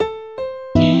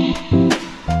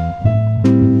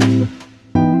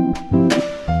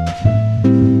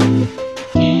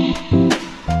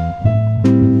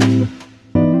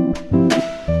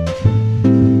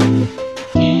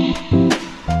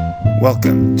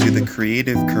Welcome to the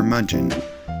Creative Curmudgeon,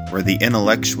 where the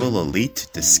intellectual elite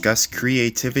discuss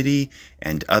creativity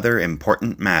and other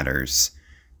important matters.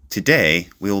 Today,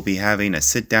 we will be having a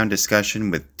sit-down discussion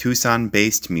with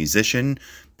Tucson-based musician,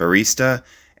 barista,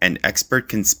 and expert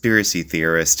conspiracy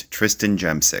theorist Tristan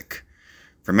Jemsek.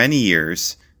 For many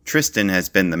years, Tristan has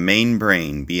been the main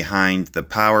brain behind the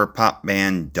power pop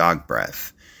band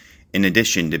Dogbreth, in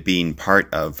addition to being part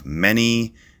of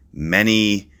many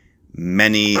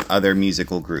other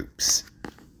musical groups.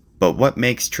 But what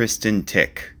makes Tristan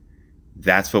tick?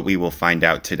 That's what we will find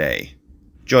out today.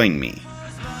 Join me.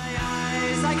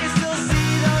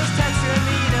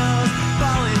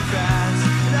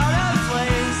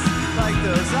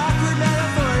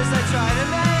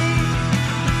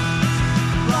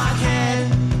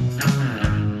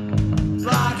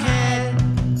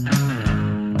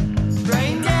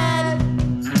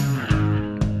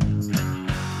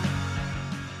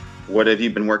 What have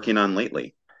you been working on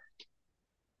lately?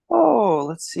 Oh,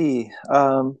 let's see.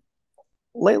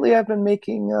 Lately I've been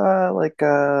making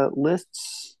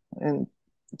lists and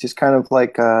just kind of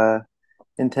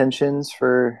intentions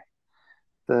for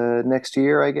the next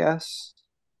year, I guess,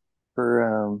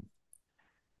 for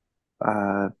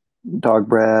uh Dog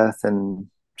Breath and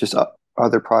just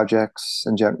other projects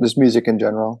and just music in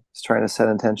general. Just trying to set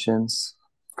intentions.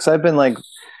 Because I've been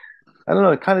I don't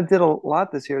know, kind of did a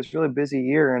lot this year. It's a really busy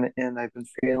year, and I've been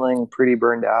feeling pretty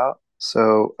burned out.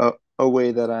 So a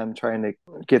way that I'm trying to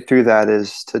get through that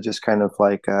is to just kind of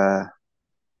plan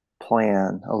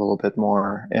a little bit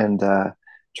more and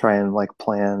try and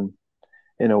plan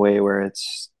in a way where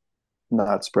it's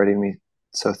not spreading me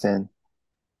so thin.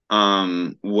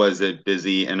 Was it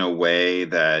busy in a way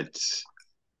that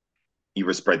you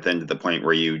were spread thin to the point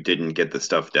where you didn't get the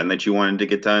stuff done that you wanted to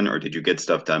get done, or did you get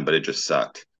stuff done but it just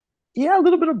sucked? Yeah, a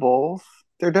little bit of both.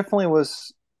 There definitely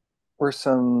were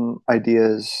some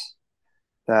ideas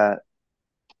that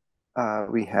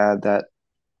we had that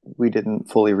we didn't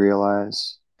fully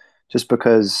realize just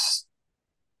because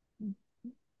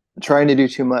trying to do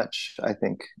too much, I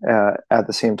think, at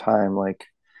the same time,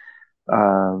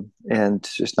 and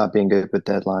just not being good with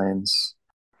deadlines.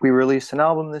 We released an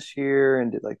album this year and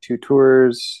did two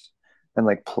tours and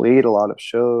played a lot of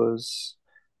shows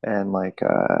and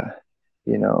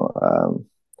you know,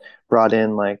 brought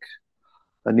in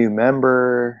a new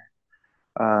member.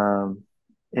 Um,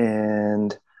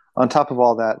 and on top of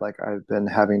all that, I've been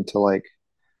having to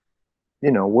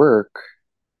work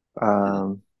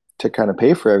to kind of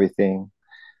pay for everything.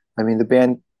 I mean, the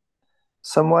band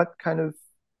somewhat kind of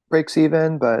breaks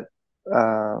even, but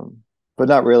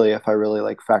not really if I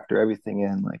really factor everything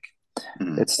in.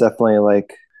 Mhm. It's definitely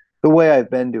the way I've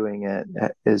been doing it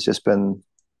has just been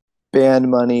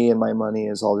band money, and my money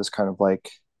is all just kind of I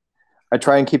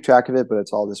try and keep track of it, but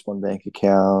it's all just one bank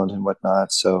account and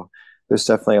whatnot. So there's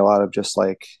definitely a lot of just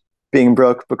being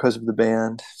broke because of the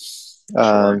band.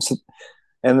 Sure.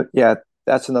 And yeah,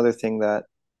 that's another thing that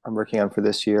I'm working on for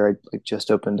this year. I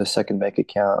just opened a second bank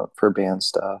account for band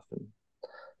stuff and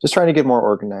just trying to get more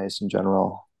organized in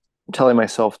general. I'm telling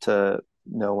myself to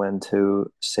know when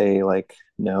to say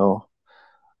no,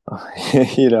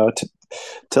 you know, to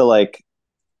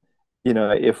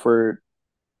if we're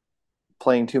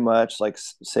playing too much,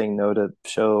 saying no to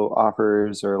show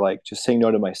offers or just saying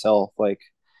no to myself.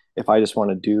 If I just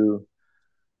want to do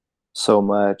so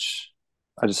much,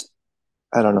 I just,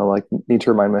 I don't know, need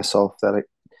to remind myself that I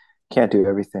can't do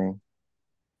everything.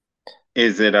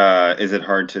 Is it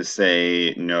hard to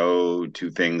say no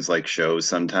to things like shows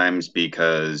sometimes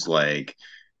because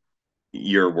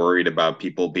you're worried about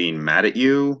people being mad at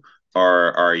you?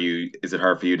 Or is it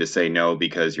hard for you to say no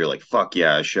because you're like, fuck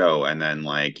yeah, a show, and then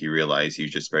you realize you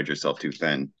just spread yourself too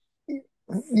thin?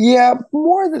 Yeah,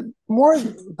 more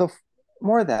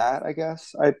that, I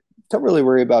guess. I don't really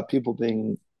worry about people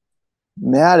being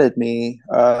mad at me.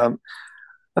 I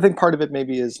think part of it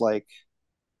maybe is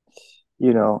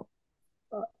you know,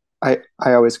 I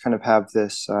always kind of have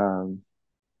this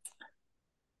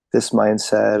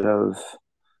mindset of,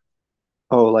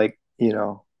 oh,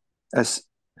 as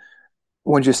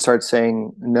once you start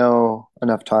saying no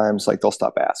enough times, they'll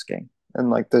stop asking,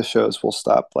 and the shows will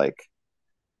stop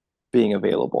being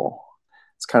available.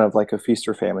 It's kind of like a feast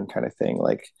or famine kind of thing.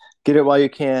 Get it while you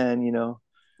can.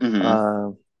 Hmm.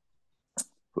 Um,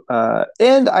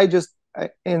 and I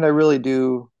really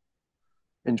do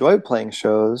enjoy playing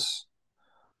shows,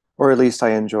 or at least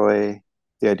I enjoy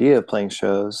the idea of playing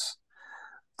shows.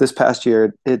 This past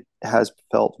year, it has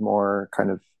felt more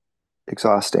kind of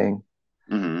exhausting.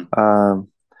 Hmm. Um,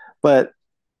 but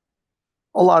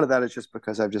a lot of that is just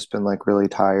because I've just been really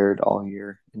tired all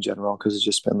year in general, because it's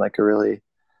just been a really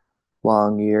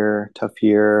long year, tough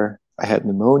year. I had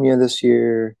pneumonia this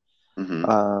year. Hmm.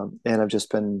 And I've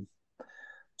just been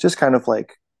just kind of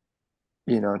like,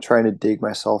 trying to dig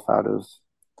myself out of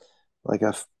like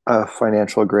a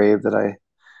financial grave that I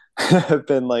have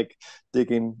been like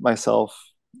digging myself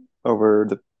over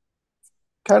the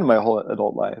kind of my whole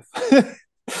adult life.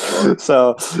 Sure.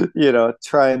 So,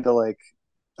 trying to like,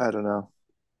 I don't know,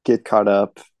 get caught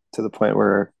up to the point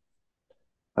where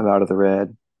I'm out of the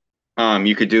red.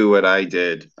 You could do what I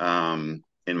did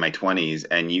in my 20s,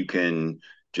 and you can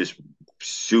just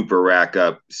super rack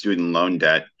up student loan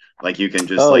debt. Like you can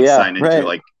just Oh like yeah,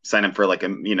 right. sign up for like a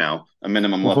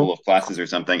minimum level Hmm. of classes or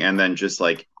something, and then just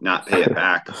like not pay it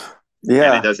back. And it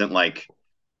Yeah, doesn't like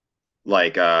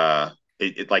like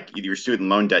your student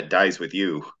loan debt dies with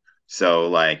you. So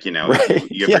like, if you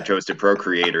right. you ever Yeah. chose to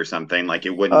procreate or something, like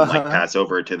it wouldn't like Uh-huh. pass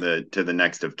over to the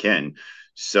next of kin.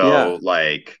 Yeah. So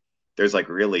like there's like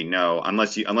really no,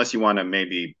 unless you want to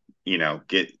maybe,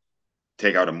 get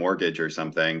take out a mortgage or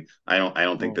something. I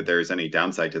don't think that Mm. there's any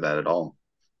downside to that at all.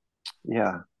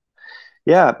 Yeah.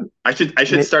 Yeah. I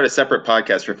should start a separate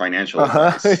podcast for financial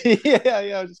Uh-huh. advice. Yeah,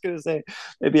 yeah. I was just gonna say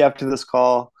maybe after this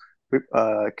call we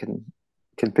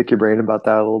can pick your brain about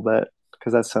that a little bit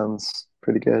because that sounds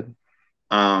pretty good.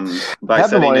 I By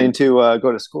have been setting wanting in to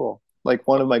go to school. Like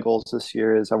one of my goals this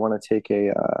year is I want to take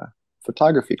a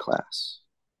photography class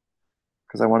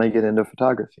because I want to get into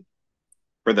photography.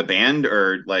 for the band,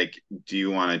 or like do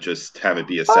you want to just have it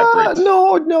be a separate?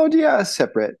 No, no, yeah,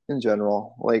 separate in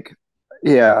general. Like,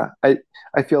 yeah,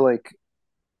 I feel like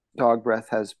Dogbreth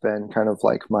has been kind of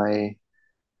like my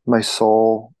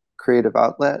sole creative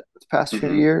outlet the past few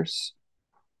Mhm. years.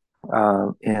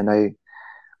 And I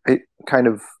kind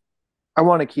of I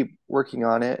want to keep working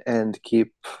on it and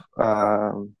keep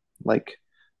like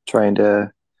trying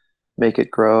to make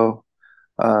it grow.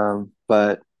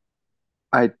 But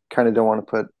I kind of don't want to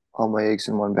put all my eggs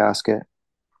in one basket.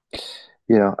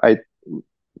 I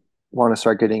want to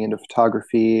start getting into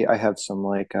photography. I have some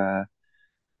like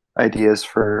ideas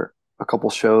for a couple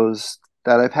shows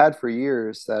that I've had for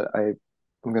years that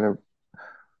I'm gonna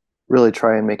really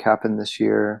try and make happen this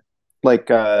year, like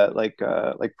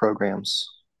programs,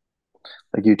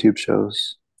 like YouTube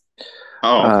shows.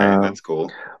 Oh, okay, Um, that's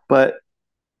cool. but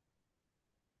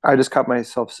I just caught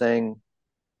myself saying,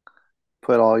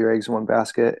 "Put all your eggs in one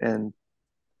basket," and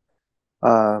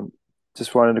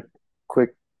just wanted to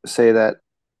quick say that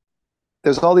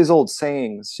there's all these old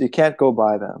sayings. You can't go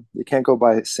by them. You can't go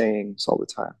by sayings all the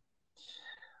time.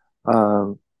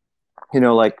 Um,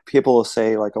 like people will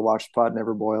say, like a watched pot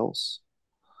never boils.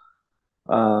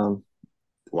 Um,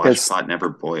 Watch it's pot never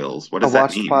boils. What a does that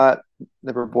watched mean? pot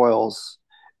never boils.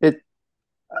 It,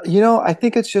 I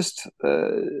think it's just,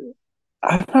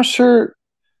 I'm not sure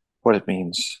what it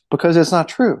means because it's not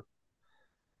true.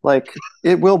 Like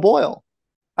it will boil.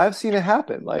 I've seen it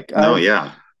happen. Like No, I've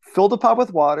yeah, filled a pot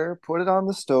with water, put it on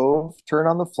the stove, turn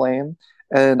on the flame,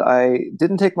 and I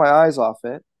didn't take my eyes off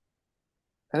it,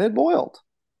 and it boiled.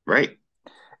 right.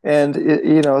 And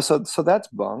so that's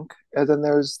bunk. And then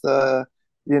there's the,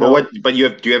 you But know,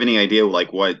 do you have any idea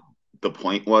like what the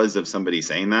point was of somebody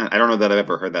saying that? I don't know that I've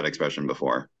ever heard that expression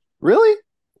before. really?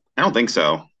 I don't think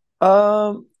so.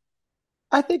 Um,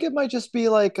 I think it might just be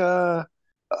like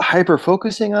hyper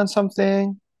focusing on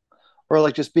something, or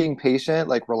like just being patient,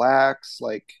 like relax,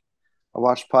 like a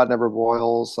watch pot never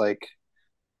boils, like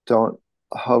don't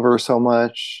hover so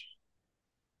much.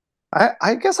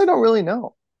 I guess I don't really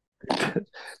know.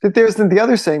 That there's the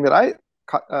other saying that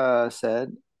I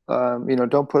said,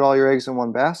 don't put all your eggs in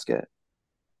one basket.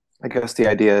 I guess the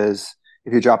idea is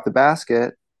if you drop the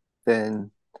basket,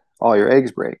 then all your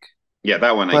eggs break. Yeah,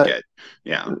 that one I But get.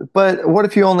 Yeah. what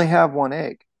if you only have one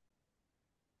egg?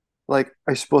 Like,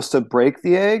 are you supposed to break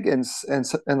the egg and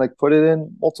like put it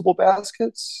in multiple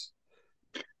baskets?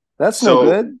 That's no So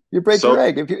good. You break your so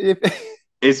egg if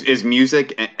is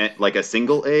music like a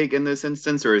single egg in this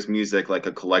instance, or is music like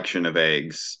a collection of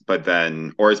eggs, but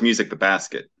then or is music the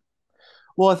basket?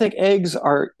 well, I think eggs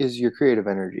are is your creative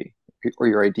energy or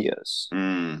your ideas.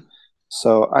 Mm,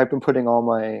 So I've been putting all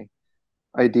my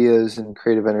ideas and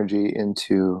creative energy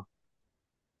into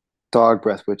dog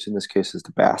breath, which in this case is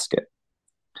the basket.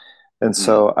 And mm.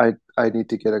 so I need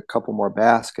to get a couple more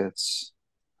baskets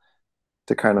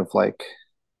to kind of like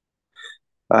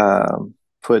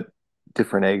put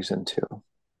different eggs into.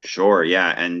 Sure,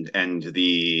 yeah, and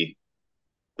the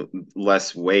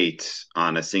less weight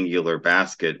on a singular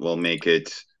basket will make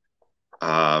it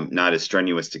not as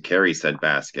strenuous to carry said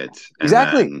basket. And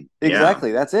Exactly. then, yeah,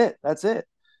 Exactly. That's it. That's it.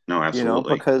 no,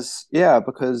 absolutely. Because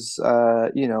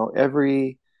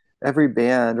every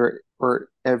band or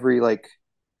every like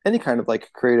any kind of like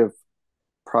creative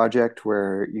project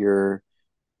where you're,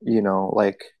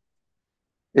 like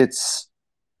it's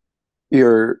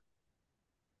you're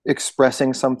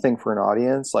expressing something for an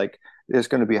audience, like there's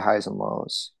going to be highs and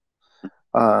lows.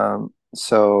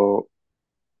 So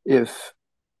if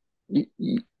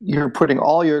you're putting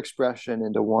all your expression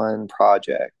into one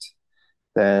project,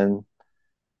 then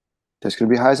there's going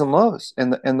to be highs and lows,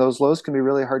 and those lows can be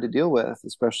really hard to deal with,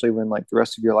 especially when like the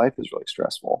rest of your life is really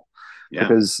stressful Yeah.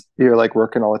 because you're like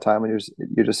working all the time and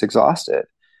you're just exhausted.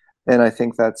 And I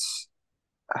think that's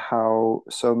how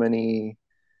so many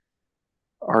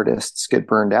artists get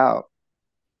burned out,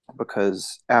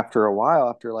 because after a while,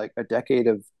 after like a decade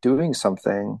of doing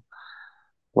something,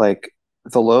 like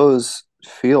the lows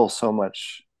feel so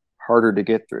much harder to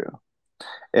get through,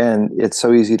 and it's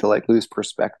so easy to like lose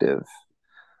perspective.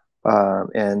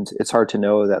 And it's hard to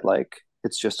know that like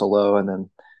it's just a low, and then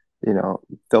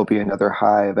there'll be another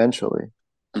high eventually.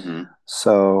 Hmm.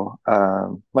 So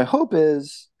my hope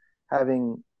is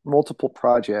having multiple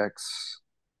projects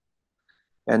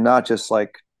and not just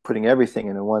like putting everything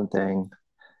into one thing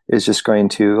is just going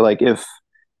to, like, if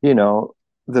you know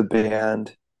the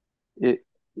band, it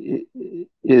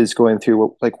is going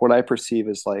through what I perceive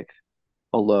as like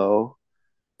a low,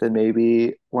 then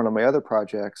maybe one of my other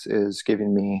projects is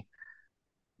giving me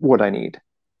what I need,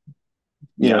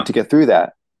 Yeah. to get through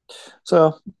that.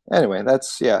 So anyway,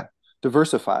 that's, yeah,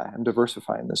 diversify. I'm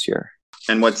diversifying this year.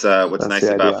 And what's That's nice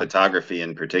the about idea. photography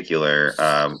in particular,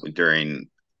 during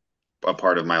a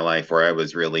part of my life where I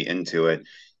was really into it,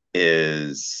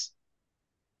 is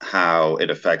how it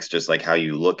affects just like how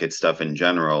you look at stuff in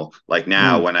general. Like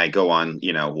now Mm. when I go on,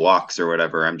 walks or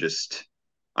whatever,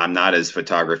 I'm not as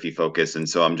photography focused. And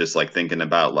so I'm just like thinking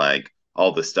about like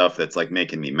all the stuff that's like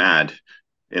making me mad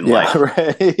in Yeah, life.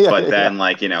 right. Yeah, But yeah, then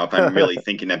like, if I'm yeah. really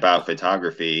thinking about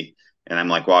photography and I'm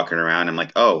like walking around, I'm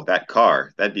like, oh, that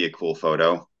car, that'd be a cool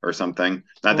photo or something.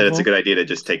 Not that it's a Hmm. good idea to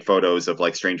just take photos of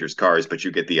like strangers' cars, but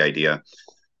you get the idea.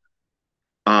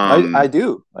 I Um,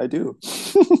 do. I do.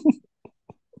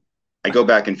 I go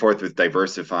back and forth with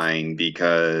diversifying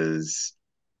because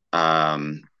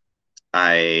um,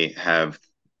 I have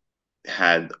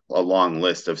had a long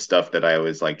list of stuff that I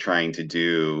was like trying to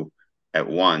do at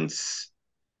once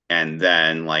and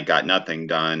then like got nothing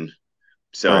done.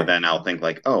 So Right. then I'll think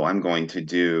like, oh, I'm going to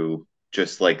do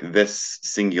just like this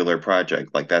singular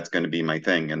project. Like that's going to be my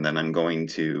thing. And then I'm going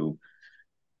to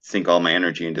sink all my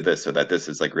energy into this so that this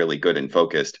is like really good and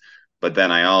focused. But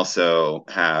then I also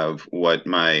have what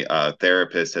my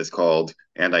therapist has called,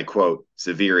 and I quote,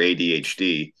 severe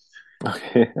ADHD.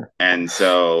 Okay. And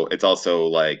so it's also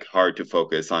like hard to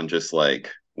focus on just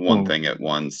like one Mm. thing at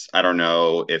once. I don't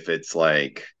know if it's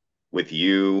like with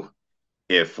you,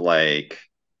 if like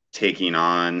taking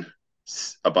on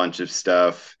a bunch of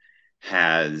stuff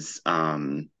has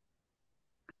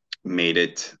made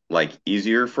it like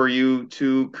easier for you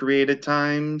to create at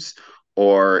times,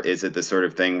 or is it the sort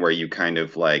of thing where you kind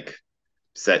of like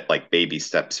set like baby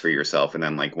steps for yourself and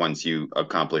then like once you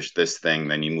accomplish this thing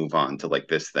then you move on to like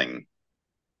this thing?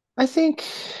 I think,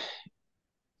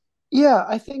 yeah,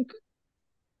 I think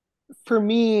for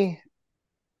me,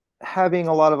 having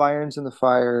a lot of irons in the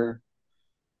fire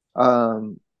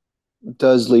um,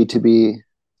 does lead to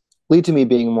me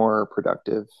being more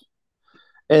productive.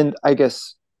 And I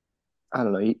guess, I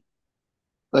don't know,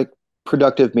 like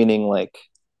productive meaning like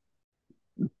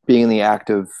being in the act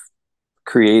of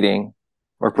creating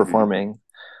or Hmm. performing.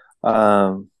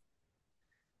 Um,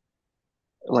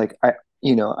 like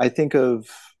I think of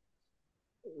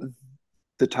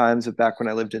the times of back when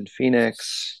I lived in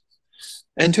Phoenix,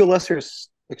 and to a lesser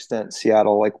extent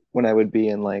Seattle, like when I would be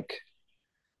in like,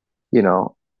 you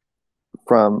know,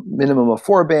 from minimum of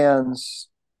four bands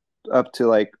up to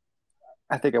like,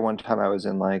 I think at one time I was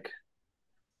in like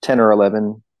 10 or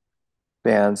 11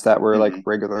 bands that were like Hmm.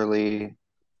 regularly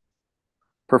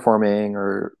performing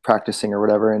or practicing or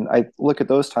whatever. And I look at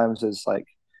those times as like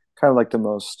kind of like the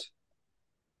most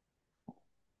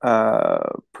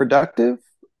productive,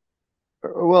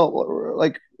 well,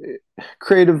 like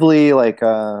creatively, like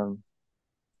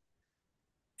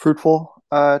fruitful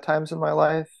times in my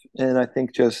life. And I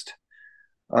think just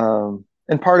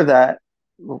and part of that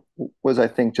was, I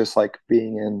think, just like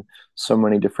being in so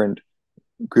many different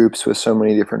groups with so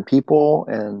many different people,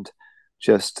 and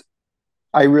just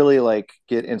I really like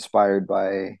get inspired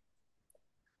by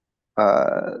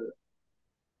uh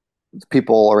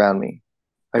people around me.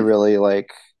 I Hmm. really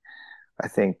like, I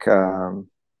think,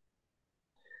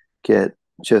 get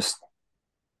just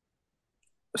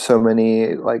so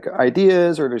many like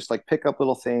ideas, or just like pick up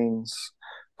little things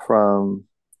from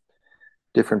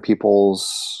different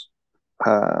people's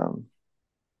um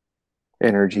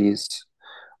energies.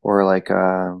 or like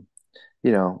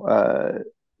you know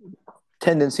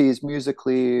tendencies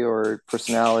musically or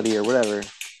personality or whatever.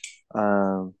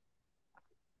 Um,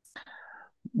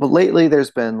 but lately,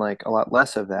 there's been like a lot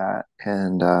less of that,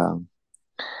 and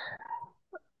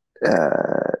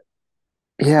uh,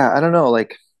 yeah, I don't know.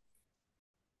 Like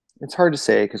it's hard to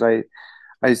say because I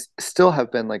still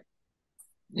have been like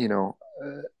you know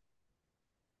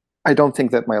I don't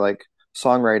think that my like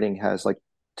songwriting has like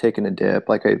taken a dip.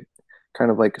 Like I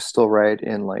kind of like still write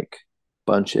in like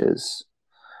bunches.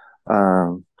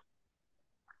 Um,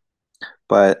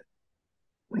 but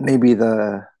maybe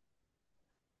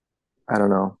I don't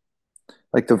know,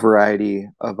 like the variety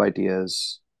of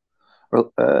ideas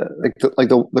or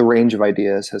the range of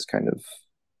ideas has kind of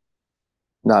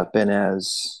not been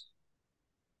as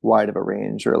wide of a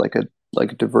range or like a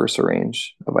diverse a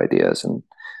range of ideas. And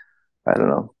I don't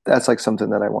know. That's like something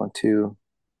that I want to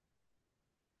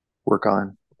work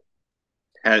on.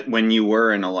 When you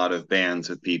were in a lot of bands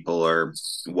with people or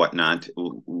whatnot,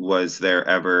 was there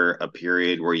ever a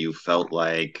period where you felt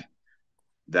like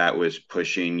that was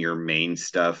pushing your main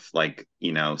stuff, like,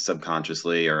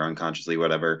 subconsciously or unconsciously,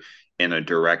 whatever, in a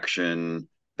direction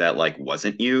that like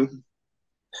wasn't you?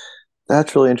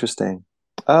 That's really interesting.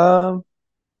 Um,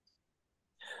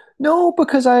 no,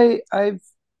 because I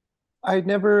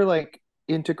never like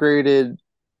integrated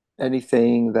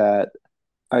anything that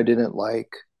I didn't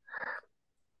like.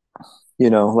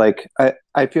 Like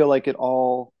I feel like it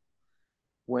all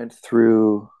went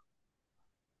through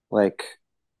like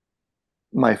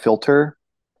my filter.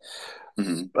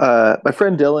 Hmm. My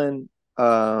friend Dylan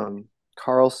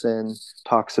Carlson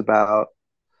talks about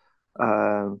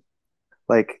um,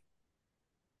 like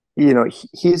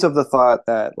he's of the thought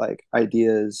that like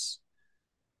ideas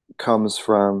comes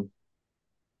from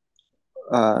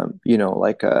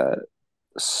like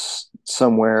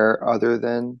somewhere other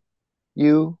than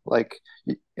you, like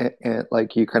and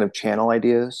like you kind of channel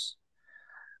ideas.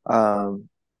 Um,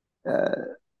 uh,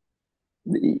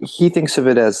 he thinks of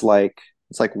it as like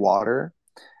it's like water,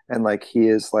 and like he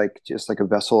is like just like a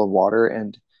vessel of water,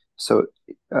 and so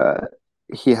uh,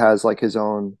 he has like his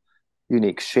own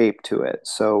unique shape to it.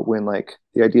 So when like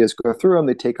the ideas go through him,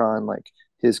 they take on like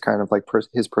his kind of like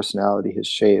his personality, his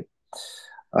shape.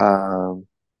 Um,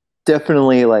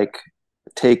 Definitely like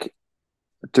take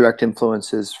direct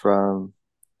influences from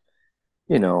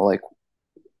like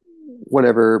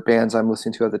whatever bands I'm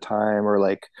listening to at the time, or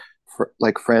like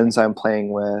like friends I'm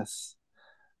playing with.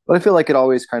 But I feel like it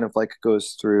always kind of like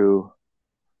goes through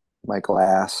my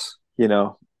glass,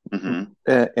 Hmm.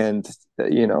 and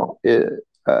it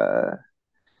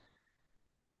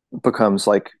becomes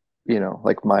like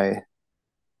like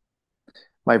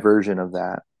my version of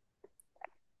that.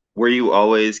 Were you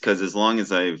always, because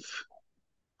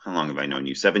how long have I known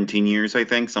you? 17 years, I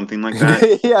think, something like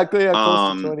that. Yeah, yeah, close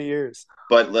to Um, 20 years.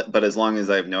 but as long as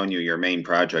I've known you, your main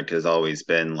project has always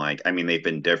been like, I mean, they've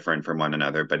been different from one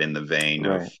another, but in the vein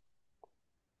of Right.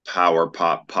 power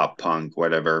pop, pop punk,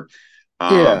 whatever.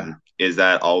 Yeah. Is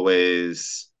that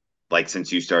always like,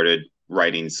 since you started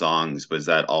writing songs, was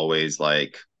that always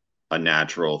like a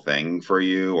natural thing for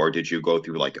you, or did you go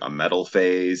through like a metal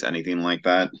phase, anything like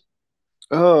that?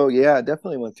 Oh yeah,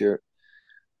 definitely went through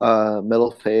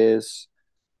middle phase.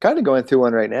 Kind of going through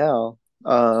one right now.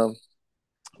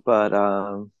 But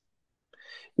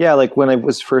yeah, like when I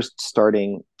was first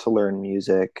starting to learn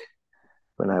music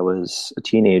when I was a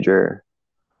teenager,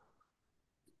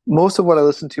 most of what I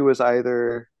listened to was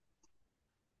either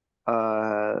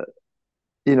uh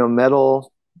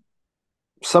metal,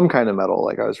 some kind of metal.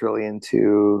 Like I was really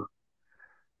into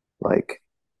like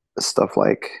stuff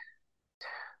like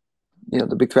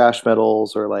the big thrash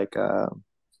metals, or like I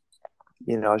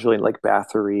was really like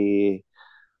Bathory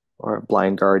or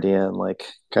Blind Guardian, like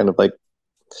kind of like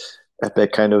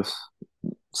epic kind of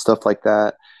stuff like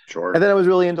that. And Sure. then I was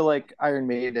really into like Iron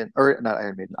Maiden, or not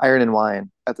Iron Maiden, Iron and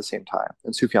Wine at the same time,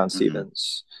 and Sufjan Hmm.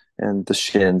 Stevens and the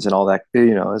Shins and all that.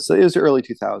 It was the early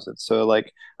 2000s. So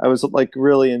like I was like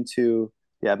really into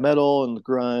metal and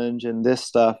grunge and this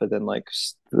stuff, and then like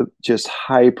just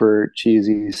hyper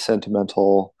cheesy,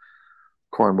 sentimental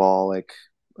cornball, like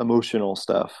emotional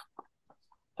stuff.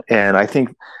 And I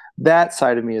think that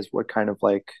side of me is what kind of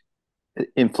like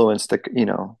influenced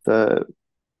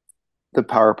the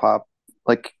power pop,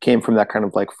 like came from that kind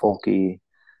of like folky,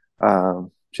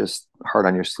 just hard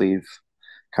on your sleeve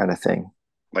kind of thing.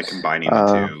 Like combining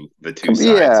Uh, the two sides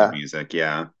of yeah, music,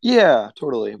 yeah. yeah,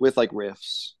 totally, with like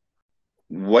riffs.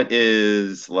 What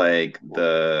is like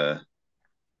the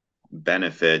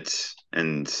benefit,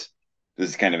 and this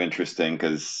is kind of interesting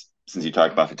because since you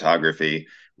talk about photography,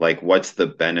 like what's the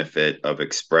benefit of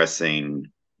expressing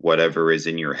whatever is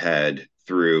in your head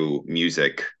through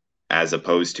music as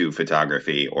opposed to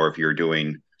photography, or if you're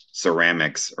doing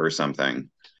ceramics or something.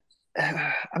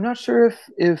 I'm not sure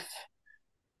if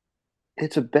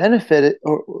it's a benefit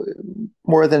or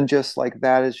more than just like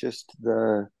that is just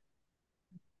the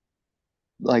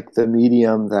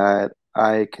medium that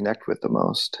I connect with the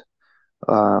most.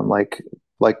 Um, like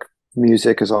like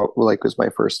music is all like was my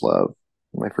first love,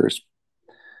 my first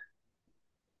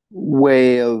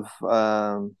way of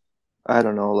I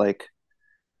don't know, like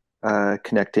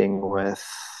connecting with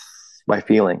my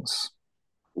feelings.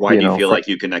 Why You do you know, feel for like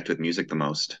you connect with music the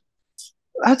most?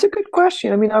 That's a good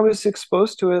question. I mean, I was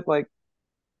exposed to it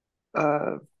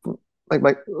uh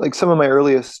like some of my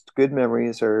earliest good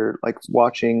memories are like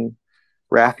watching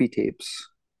Raffy tapes,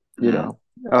 you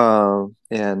Mm-hmm. know,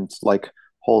 and like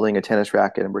holding a tennis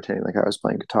racket and pretending like I was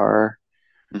playing guitar.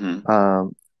 Mm-hmm.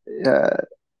 Um, uh,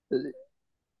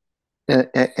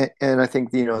 and I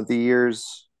think, the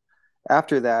years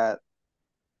after that,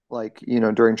 like,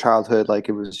 during childhood, like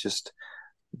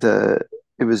the,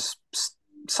 it was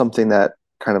something that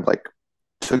kind of like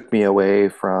took me away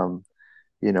from,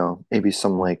 maybe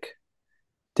some like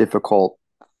difficult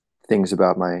things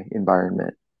about my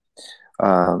environment.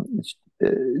 Um, uh,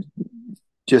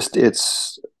 just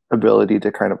its ability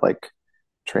to kind of like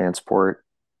transport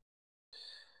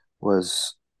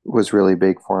was was really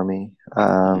big for me.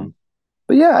 Mm-hmm.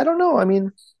 But yeah, I don't know. I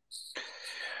mean,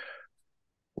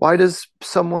 why does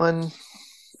someone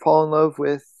fall in love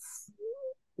with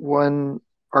one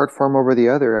art form over the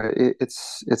other?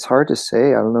 It's hard to say.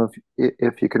 I don't know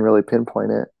if you can really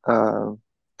pinpoint it.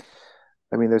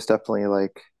 I mean, there's definitely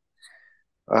like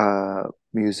uh,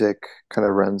 music kind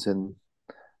of runs in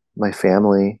my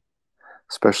family,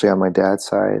 especially on my dad's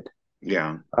side.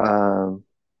 Yeah. Um,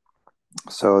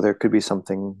 so there could be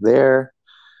something there.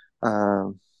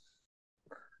 Um,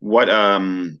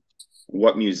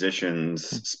 What musicians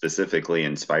specifically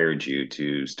inspired you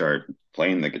to start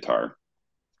playing the guitar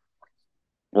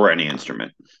or any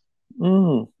instrument?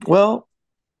 well,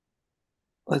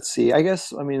 let's see. I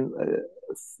guess, I mean,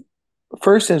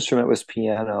 first instrument was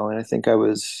piano, and I think I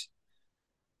was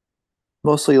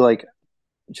mostly like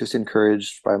just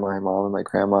encouraged by my mom and my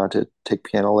grandma to take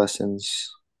piano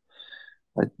lessons.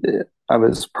 I, I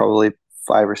was probably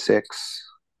 5 or 6,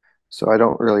 so I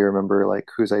don't really remember like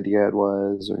whose idea it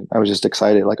was. Or I was just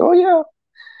excited, like, oh yeah,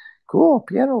 cool,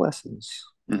 piano lessons.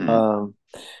 Mm-hmm. Um,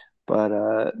 but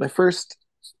my first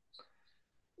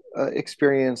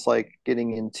experience, like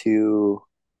getting into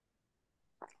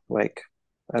like,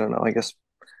 I don't know, I guess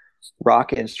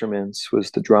rock instruments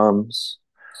was the drums.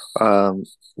 Um,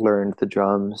 Learned the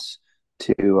drums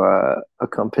to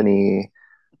accompany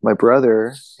my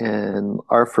brother in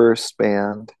our first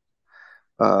band,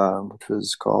 which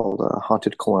was called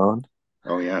Haunted Cologne.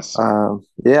 Oh, yes.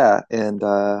 Yeah, and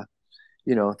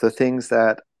the things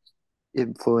that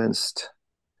influenced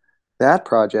that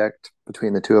project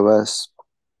between the two of us,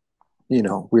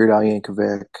 Weird Al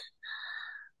Yankovic,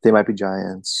 They Might Be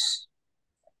Giants,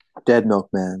 Dead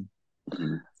Milkmen,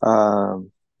 Mm-hmm.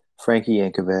 um, Frankie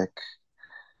Yankovic,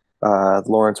 the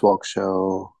Lawrence Welk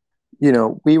Show.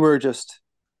 We were just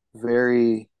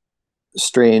very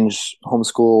strange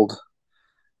homeschooled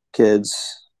kids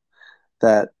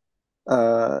that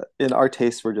in our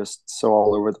tastes were just so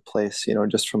all over the place,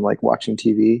 just from like watching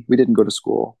TV. We didn't go to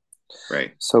school.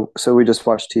 Right. So we just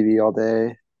watched TV all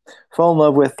day. Fell in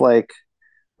love with like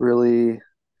really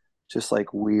just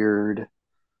like weird,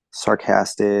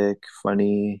 sarcastic,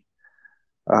 funny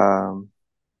um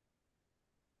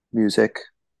music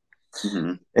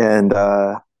Mm-hmm. and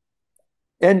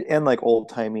and like old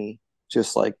timey,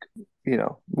 just like,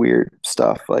 weird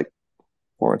stuff like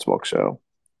Lawrence Welk Show.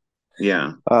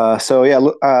 Yeah. So yeah,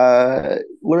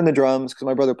 learn the drums because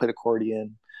my brother played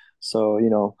accordion.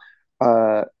 So,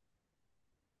 uh,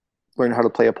 learn how to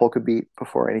play a polka beat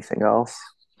before anything else.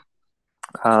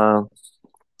 Um,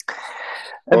 and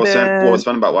What was then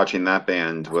fun about watching that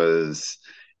band was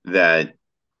that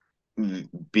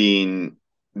being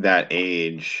that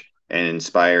age and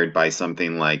inspired by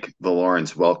something like the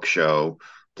Lawrence Welk Show,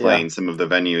 yeah, playing some of the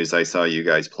venues I saw you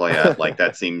guys play at, like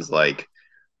that seems like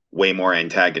way more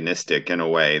antagonistic in a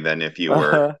way than if you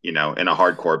were, uh, in a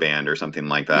hardcore band or something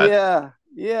like that. yeah,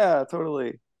 yeah,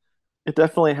 totally. It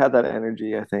definitely had that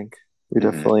energy. I think we Hmm.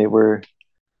 definitely were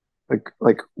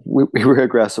we were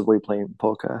aggressively playing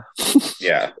polka.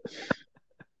 Yeah.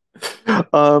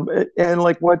 And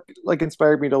like what like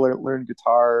inspired me to learn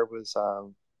guitar was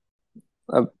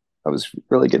I, I was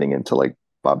really getting into like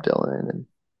Bob Dylan and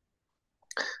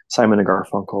Simon and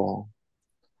Garfunkel,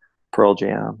 Pearl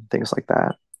Jam, things like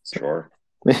that. So Sure.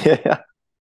 yeah.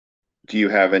 Do you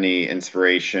have any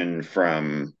inspiration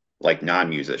from like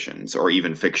non-musicians or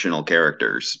even fictional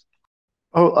characters?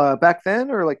 Oh, back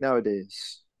then or like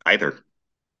nowadays? Either.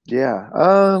 Yeah.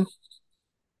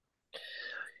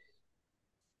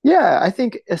 Yeah, I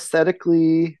think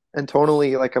aesthetically and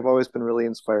tonally, like I've always been really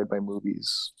inspired by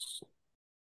movies.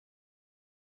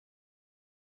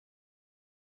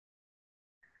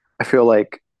 I feel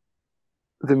like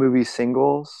the movie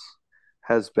Singles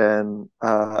has been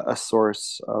a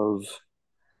source of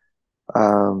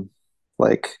um,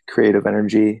 like creative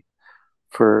energy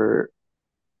for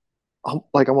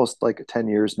like almost like 10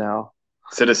 years now.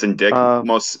 Citizen Dick Um,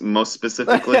 most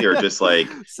specifically, or just like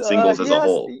so, singles as a yes,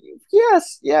 whole?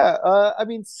 yes, yeah. I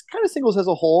mean, kind of Singles as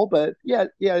a whole, but yeah,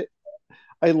 yeah.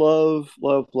 I love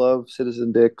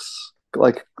Citizen Dick's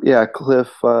like yeah, Cliff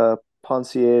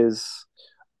Poncier's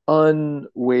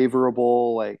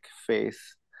unwaverable like faith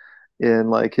in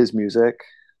like his music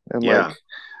and Yeah,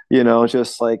 like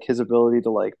just like his ability to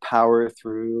like power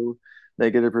through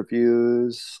negative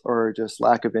reviews or just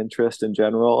lack of interest in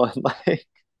general and like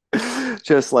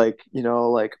just like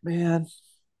like man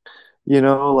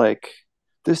like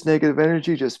this negative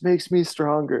energy just makes me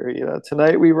stronger,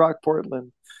 tonight we rock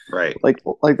Portland, right. like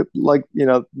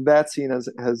that scene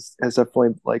has definitely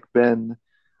like been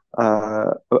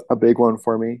a big one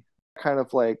for me, kind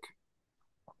of like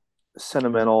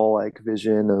sentimental like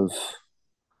vision of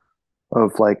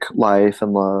like life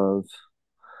and love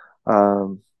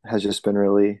has just been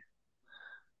really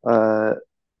uh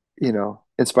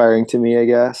inspiring to me, I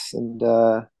guess. And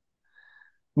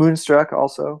Moonstruck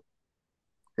also,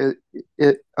 it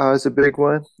it is a big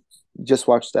one. Just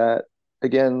watched that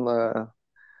again a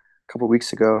couple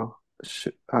weeks ago.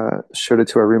 Showed it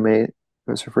to our roommate.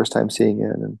 It was her first time seeing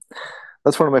it, and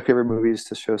that's one of my favorite movies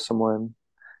to show someone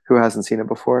who hasn't seen it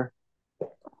before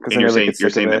because And they you're never saying get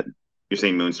sick of it. you're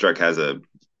saying Moonstruck has a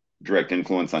direct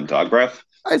influence on Dogbreth?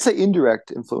 I'd say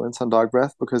indirect influence on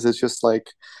Dogbreth because it's just like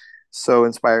so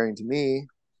inspiring to me.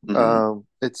 Hmm.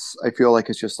 It's I feel like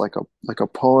it's just like a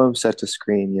poem set to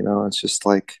screen. It's just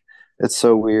like it's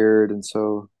so weird and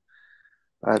so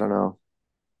I don't know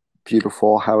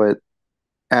beautiful how it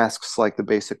asks like the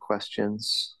basic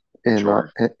questions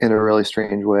Sure. in a really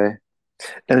strange way,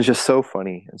 and it's just so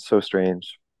funny and so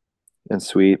strange and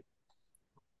sweet.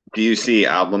 Do you see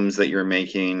albums that you're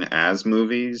making as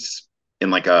movies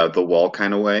in like a The Wall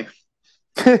kind of way?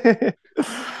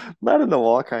 Not in the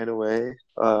wall kind of way,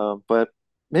 but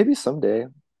maybe someday.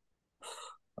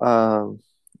 Um,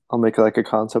 I'll make like a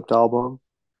concept album.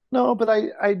 No, but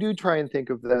I do try and think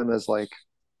of them as like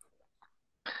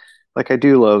I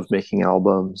do love making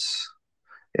albums,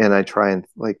 and I try and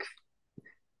like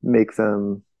make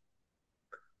them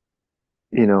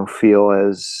feel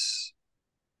as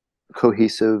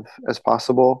cohesive as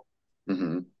possible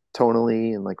Hmm.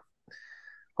 tonally, and like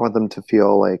I want them to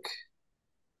feel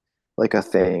like a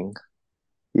thing,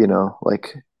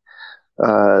 like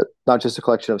not just a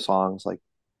collection of songs, like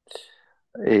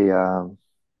a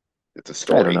It's a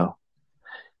I don't story. know.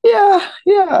 Yeah,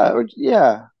 yeah,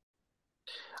 yeah.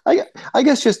 I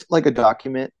guess just like a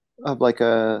document of like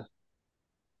a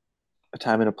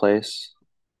time and a place.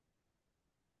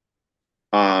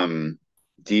 Um,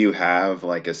 do you have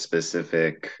like a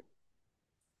specific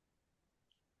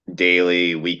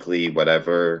daily, weekly,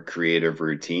 whatever creative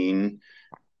routine?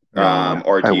 No,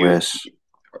 Or I wish.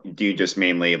 do you just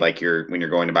mainly like when you're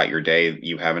going about your day,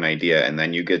 you have an idea and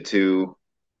then you get to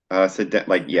sit down?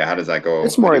 Like, yeah, how does that go?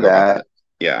 It's How do more you of go about that? that.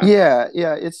 Yeah. Yeah,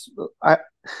 yeah. I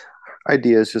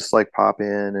ideas just like pop in,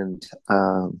 and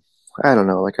I don't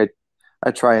know. Like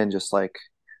I try and just like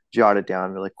jot it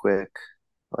down really quick,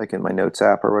 like in my notes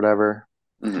app or whatever,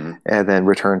 Hmm. and then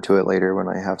return to it later when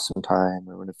I have some time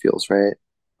or when it feels right.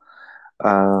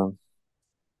 Um,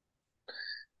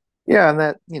 yeah, and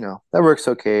that that works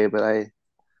okay. But I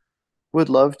would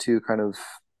love to kind of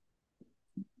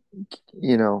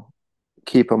you know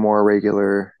keep a more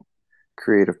regular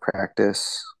creative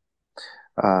practice.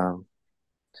 Um,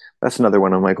 that's another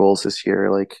one of my goals this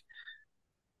year. Like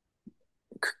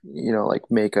like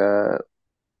make a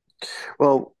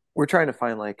well, we're trying to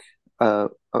find like a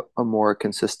more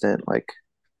consistent like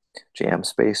jam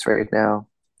space right now.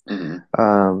 Hmm.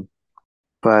 Um,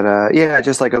 but yeah,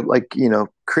 just like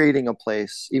creating a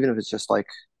place, even if it's just like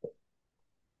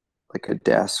a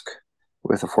desk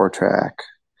with a 4 track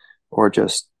or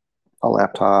just a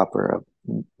laptop or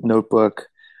a notebook.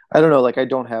 I don't know, like I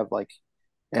don't have like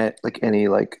any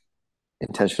like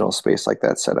intentional space like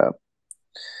that set up.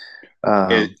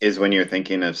 Um, Is when you're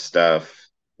thinking of stuff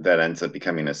that ends up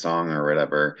becoming a song or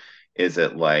whatever, is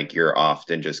it like you're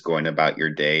often just going about your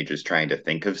day just trying to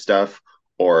think of stuff?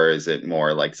 Or is it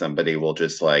more like somebody will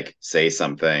just like say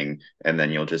something and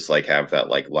then you'll just like have that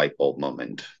like light bulb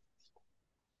moment?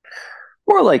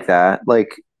 More like that. Like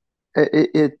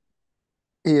it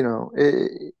you know,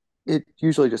 it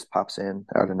usually just pops in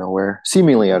out of nowhere,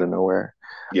 seemingly out Mhm. of nowhere.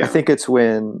 I Yeah. think it's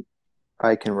when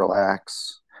I can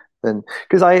relax. Then,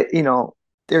 because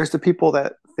there's the people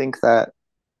that think that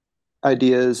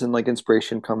ideas and like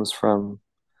inspiration comes from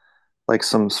like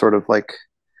some sort of like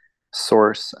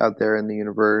source out there in the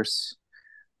universe,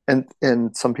 and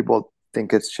some people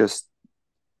think it's just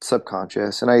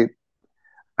subconscious, and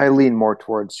I lean more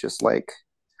towards just like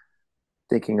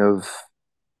thinking of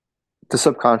the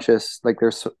subconscious. Like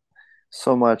there's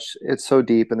so much, it's so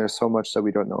deep, and there's so much that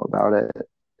we don't know about it,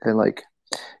 and like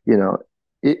you know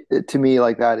to me,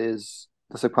 like that is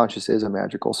the subconscious is a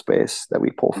magical space that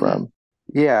we pull Hmm. from.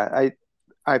 Yeah,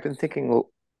 I've been thinking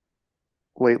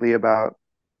lately about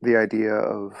the idea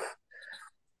of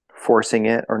forcing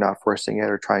it or not forcing it,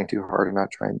 or trying too hard or not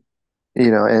trying,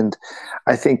 and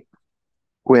I think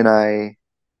when I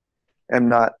am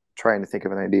not trying to think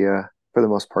of an idea, for the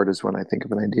most part, is when I think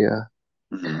of an idea.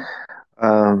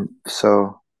 Hmm.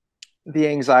 So the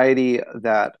anxiety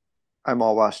that I'm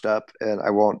all washed up and I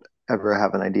won't ever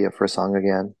have an idea for a song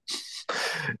again,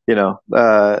 you know,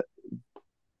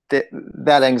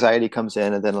 that anxiety comes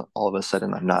in, and then all of a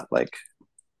sudden I'm not like,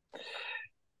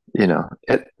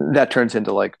 that turns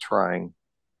into like trying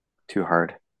too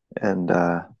hard. And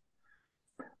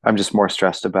I'm just more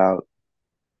stressed about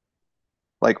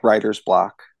like writer's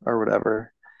block or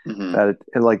whatever, Hmm. that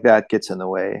like that gets in the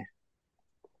way,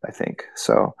 I think.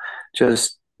 So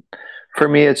just for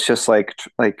me, it's just like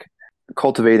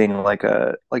cultivating like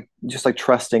a like just like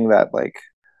trusting that like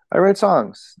I write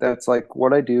songs. That's like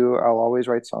what I do. I'll always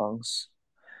write songs,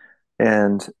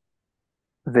 and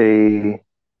they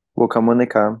will come when they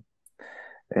come.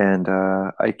 And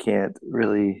I can't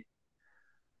really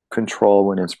control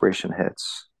when inspiration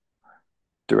hits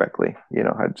directly.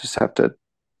 I just have to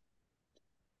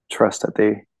trust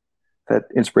that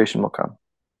inspiration will come,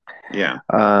 Yeah.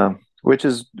 which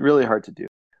is really hard to do.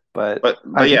 But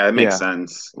But yeah, it makes yeah,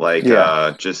 sense. Like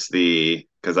yeah. just the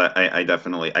because I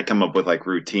definitely I come up with like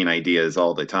routine ideas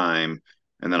all the time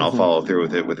and then I'll follow through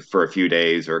with it Hmm. with for a few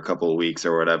days or a couple of weeks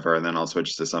or whatever, and then I'll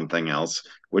switch to something else,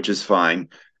 which is fine.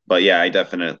 But yeah, I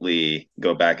definitely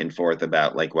go back and forth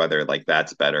about like whether like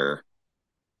that's better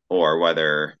or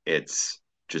whether it's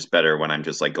just better when I'm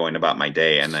just like going about my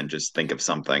day and then just think of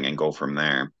something and go from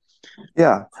there.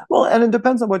 Yeah. Well, and it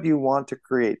depends on what you want to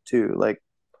create too. Like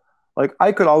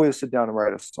I could always sit down and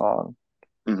write a song.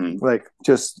 Hmm. Like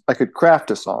just I could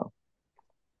craft a song.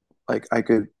 Like I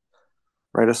could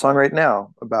write a song right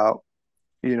now about,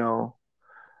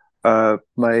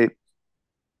 my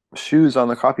shoes on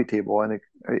the coffee table, and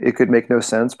it could make no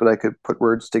sense, but I could put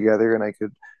words together, and I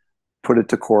could put it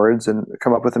to chords and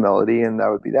come up with a melody, and that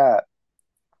would be that.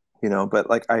 But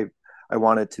like I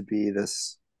want it to be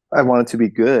this, I want it to be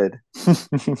good.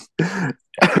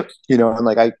 And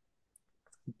like I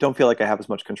don't feel like I have as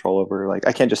much control over, like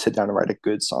I can't just sit down and write a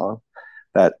good song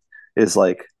that is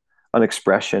like an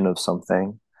expression of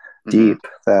something Hmm. deep,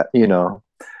 that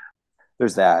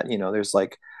there's that, there's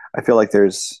like, I feel like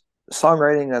there's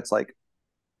songwriting that's like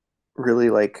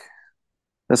really like,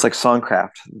 that's like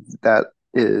songcraft, that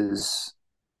is,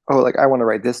 oh, like I want to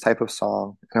write this type of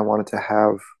song, and I want it to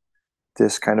have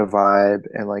this kind of vibe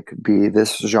and like be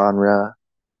this genre.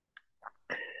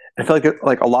 I feel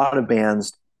like a lot of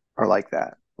bands are like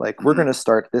that. Like we're Hmm. gonna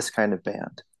start this kind of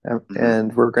band, and, Hmm.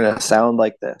 and we're gonna sound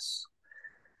like this,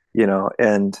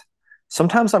 and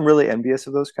sometimes I'm really envious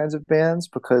of those kinds of bands,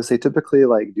 because they typically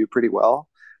like do pretty well,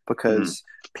 Hmm. because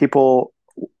people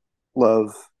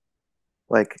love,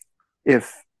 like,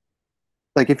 if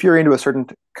if you're into a certain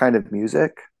kind of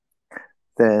music,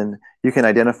 then you can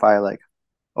identify like,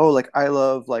 oh, like I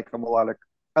love melodic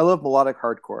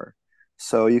hardcore.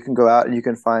 So you can go out and you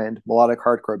can find melodic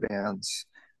hardcore bands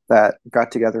that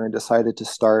got together and decided to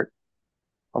start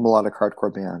a melodic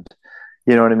hardcore band.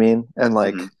 You know what I mean? And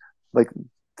Hmm. like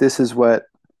this is what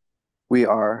we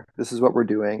are. This is what we're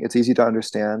doing. It's easy to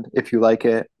understand. If you like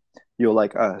it, you'll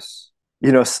like us.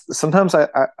 Sometimes I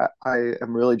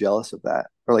am really jealous of that,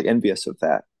 or like envious of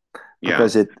that, Yeah.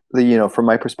 because from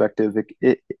my perspective,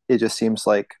 it just seems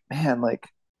like, man, like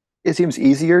it seems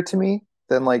easier to me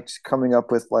than like coming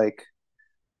up with like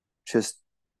just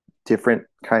different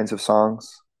kinds of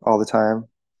songs all the time,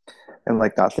 and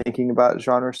like not thinking about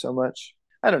genre so much.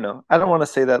 I don't know. I don't want to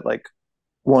say that like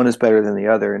one is better than the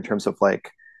other in terms of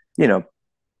like, you know,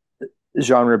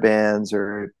 genre bands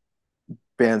or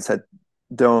bands that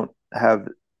don't have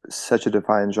such a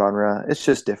defined genre. It's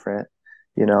just different,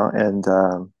 and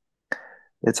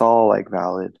It's all like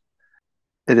valid.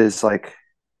 It is like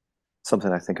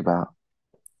something I think about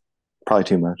probably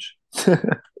too much.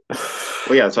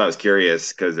 Well, yeah, so I was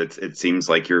curious because it seems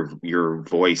like your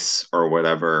voice or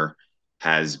whatever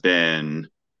has been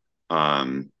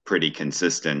pretty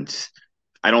consistent.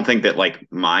 I don't think that like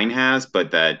mine has,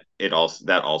 but that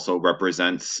also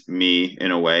represents me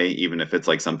in a way, even if it's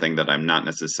like something that I'm not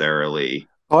necessarily.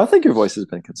 Oh, I think your voice has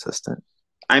been consistent.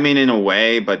 I mean, in a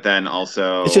way, but then It's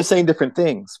also just saying different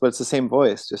things, but it's the same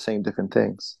voice, just saying different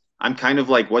things. I'm kind of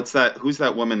like, what's that? Who's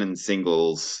that woman in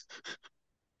Singles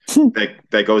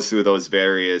that goes through those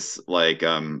various like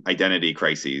identity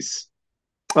crises?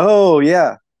 Oh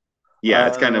yeah. Yeah,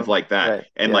 it's kind of like that. Right.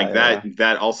 And Yeah, like yeah, yeah.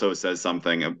 that also says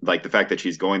something like the fact that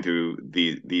she's going through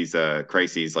these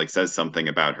crises like says something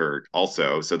about her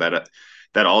also. So that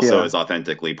also Yeah. is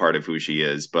authentically part of who she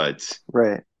is. But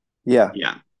Right. Yeah.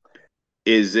 yeah.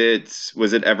 Was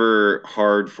it ever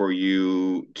hard for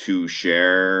you to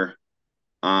share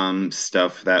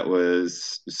stuff that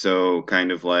was so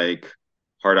kind of like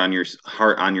heart on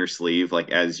your sleeve, like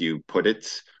as you put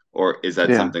it? Or is that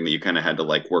Yeah. something that you kind of had to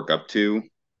like work up to?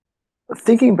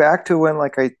 Thinking back to when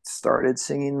like I started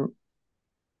singing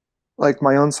like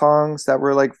my own songs that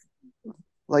were like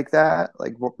that,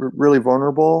 like really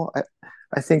vulnerable.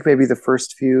 I think maybe the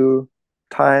first few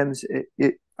times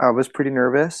it I was pretty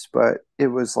nervous, but it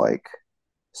was like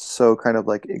so kind of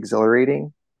like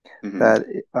exhilarating Hmm. that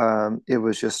it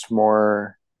was just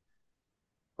more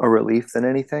a relief than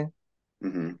anything.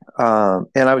 Hmm.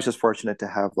 And I was just fortunate to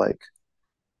have like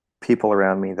people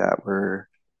around me that were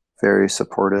very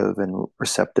supportive and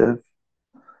receptive.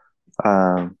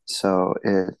 So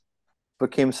it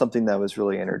became something that was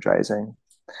really energizing.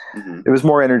 Hmm. It was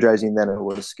more energizing than it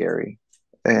was scary.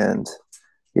 And,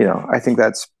 you know, I think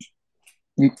that's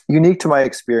unique to my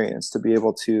experience to be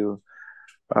able to,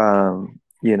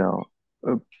 you know,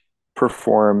 uh,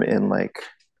 perform in like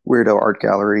weirdo art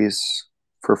galleries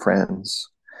for friends.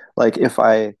 Like if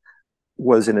I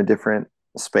was in a different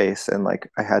space and like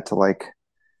I had to like,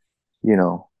 you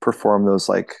know, perform those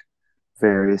like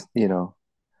very, you know,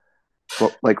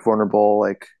 like vulnerable,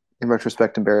 like in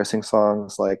retrospect, embarrassing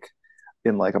songs, like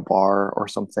in like a bar or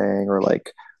something, or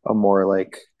like a more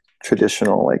like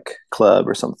traditional like club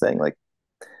or something, like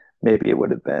maybe it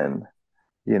would have been,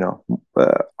 you know,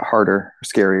 harder,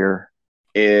 scarier.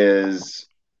 Is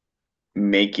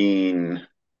making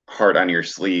heart on your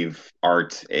sleeve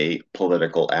art a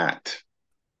political act?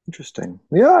 Interesting.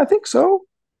 Yeah, I think so.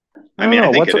 I I don't mean, I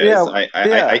know. think What's it yeah, is.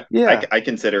 yeah, yeah, I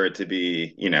consider it to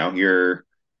be,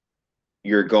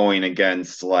 you're going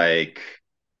against like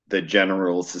the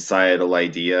general societal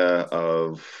idea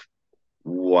of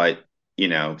what,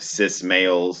 cis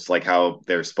males like how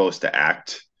they're supposed to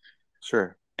act.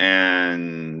 sure.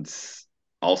 And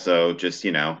also just,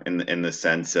 in the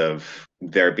sense of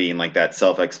there being like that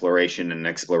self-exploration and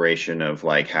exploration of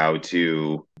like how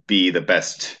to be the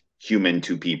best human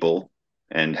to people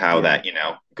and how Yeah.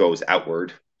 that, goes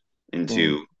outward Mm.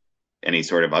 into any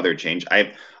sort of other change.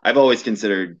 I've always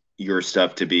considered your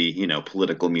stuff to be,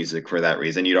 political music for that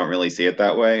reason. You don't really see it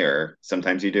that way, or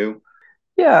sometimes you do.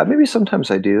 Yeah, maybe sometimes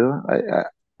I do.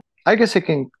 I guess it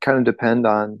can kind of depend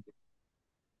on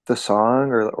the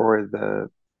song or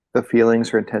the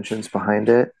feelings or intentions behind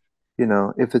it. You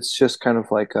know, if it's just kind of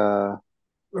like a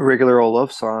regular old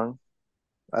love song,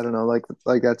 I don't know, like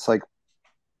that's like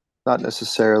not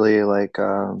necessarily like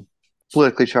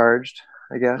politically charged,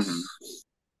 I guess.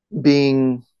 Mhm.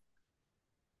 Being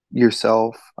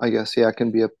yourself, I guess, yeah, it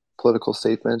can be a political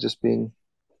statement, just being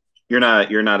You're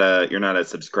not a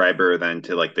subscriber then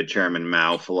to like the Chairman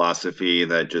Mao philosophy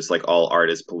that just like all art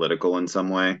is political in some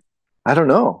way. I don't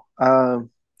know.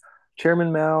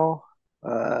 Chairman Mao,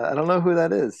 I don't know who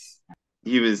that is.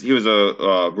 He was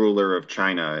a ruler of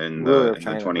China Ruler of in the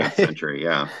China, 20th right? century.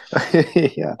 Yeah.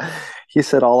 Yeah. He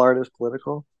said all art is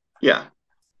political. Yeah.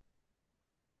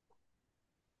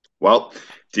 Well,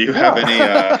 do you have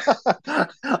Yeah.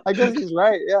 any I guess he's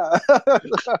right. Yeah.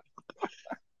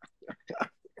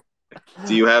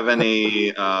 do you have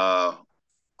any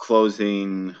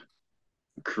closing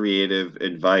creative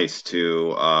advice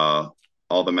to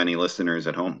all the many listeners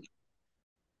at home?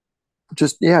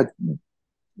 Just, yeah,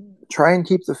 try and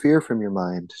keep the fear from your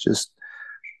mind. Just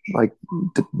like,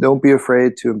 don't be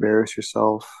afraid to embarrass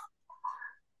yourself.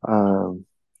 Um,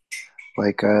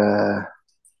 like, and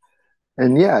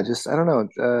yeah, just, I don't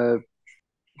know.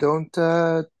 Don't,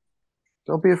 uh,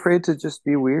 don't be afraid to just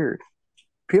be weird.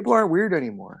 People aren't weird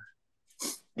anymore.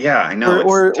 Yeah, I know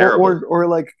it's terrible. Or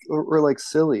like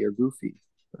silly or goofy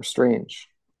or strange.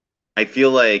 I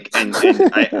feel like and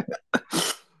I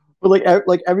But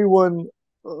like everyone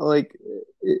like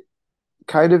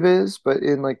kind of is, but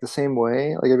in like the same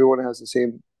way. Like everyone has the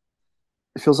same.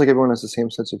 It feels like everyone has the same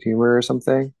sense of humor or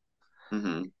something.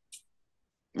 Hmm.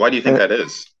 Why do you think And that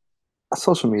is?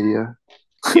 social media.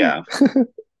 Yeah, a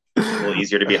little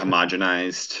easier to be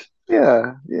homogenized.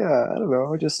 Yeah, yeah. I don't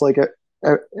know. Just like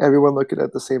everyone looking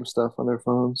at the same stuff on their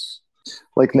phones.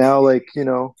 Like now, like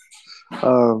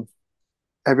um,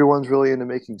 everyone's really into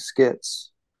making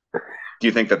skits. Do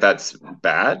you think that that's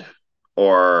bad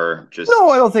or No, I just?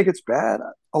 don't think it's bad.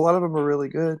 A lot of them are really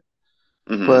good,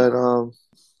 Hmm. but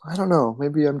I don't know.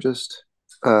 Maybe I'm just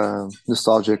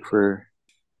nostalgic for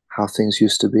how things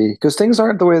used to be because things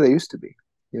aren't the way they used to be.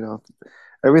 You know,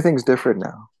 everything's different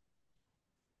now.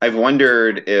 I've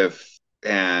wondered if,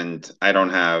 and I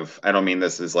don't mean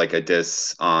this as like a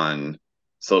diss on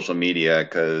social media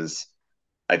because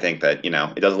I think that,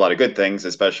 it does a lot of good things,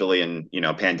 especially in,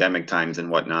 pandemic times and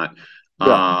whatnot.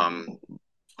 Yeah. Um,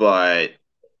 but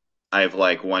I've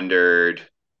like wondered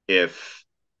if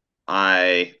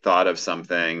I thought of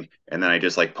something and then I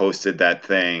just like posted that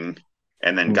thing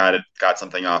and then Mm. got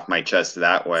something off my chest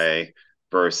that way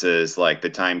versus like the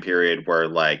time period where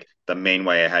like the main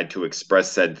way I had to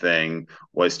express said thing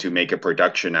was to make a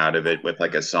production out of it with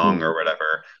like a song Mm. or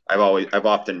whatever. I've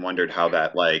often wondered how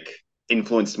that like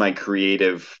influenced my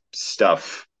creative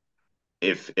stuff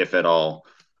if at all.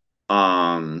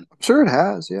 Um I'm sure it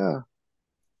has. Yeah.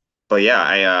 but yeah,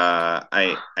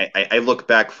 I look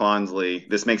back fondly.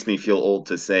 This makes me feel old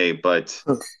to say, but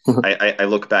I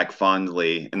look back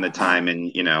fondly in the time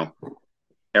in,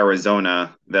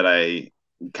 Arizona that I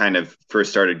kind of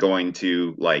first started going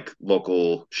to like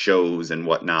local shows and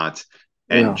whatnot,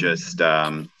 and Yeah. just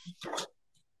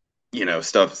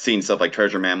seeing stuff like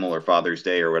Treasure Mammal or Father's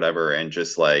Day or whatever, and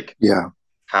just like Yeah.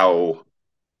 how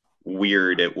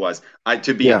weird it was. I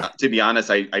Yeah. to be honest,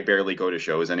 I barely go to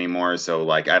shows anymore, so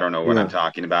like I don't know what I'm Yeah.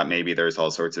 talking about. Maybe there's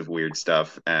all sorts of weird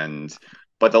stuff and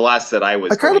but the last that I I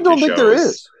was kind of going to don't think there shows,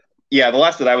 is. yeah, the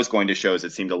last that I was going to shows,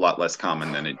 it seemed a lot less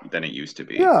common than it used to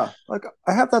be. Yeah. Like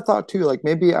I have that thought too. Like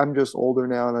maybe I'm just older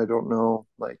now and I don't know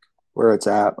like where it's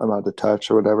at. I'm out of touch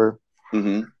or whatever.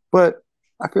 Hmm. But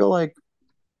I feel like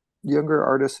younger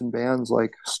artists and bands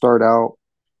like start out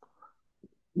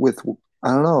with I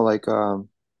don't know like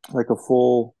a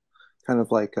full kind of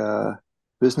like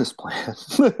business plan.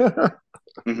 I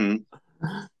Hmm.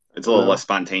 It's a don't little less know.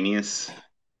 spontaneous.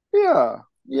 Yeah,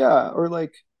 yeah. Or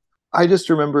like I just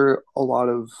remember a lot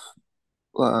of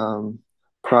um,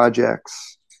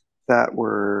 projects that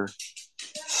were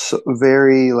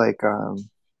very like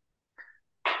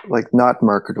not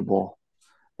marketable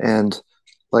and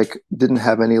like didn't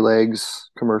have any legs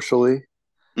commercially,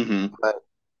 Hmm.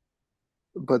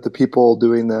 but the people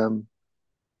doing them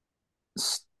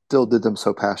still did them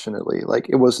so passionately. Like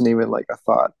it wasn't even like a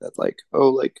thought that like oh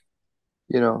like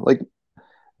like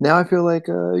now I feel like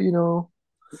eh,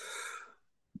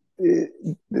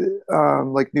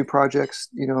 like new projects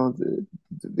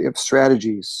they have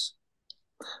strategies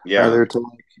Yeah. either to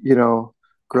like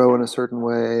grow in a certain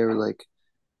way or like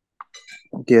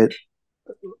get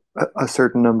a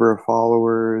certain number of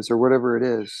followers or whatever it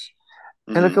is.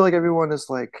 And I Hmm. feel like everyone is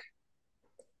like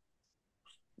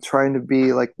trying to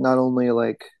be like not only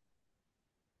like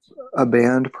a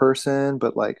band person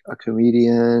but like a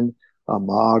comedian, a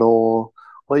model.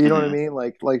 Well, you know what I Hmm.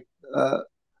 mean? Uh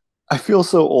I feel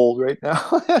so old right now.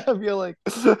 I feel like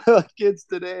kids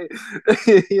today,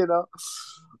 you know.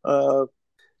 Uh,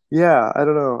 yeah, I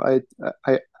don't know.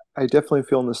 I I definitely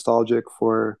feel nostalgic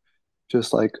for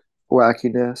just like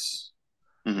wackiness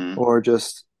Hmm. or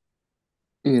just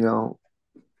you know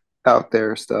out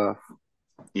there stuff.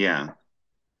 Yeah.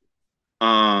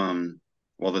 Um,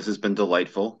 well, this has been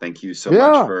delightful. Thank you so much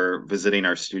Yeah, for visiting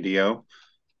our studio.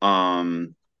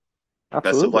 Um, Best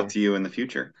of luck absolutely. to you in the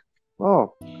future.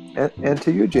 Oh, and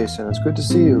to you, Jason. It's good to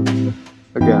see you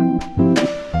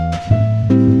again.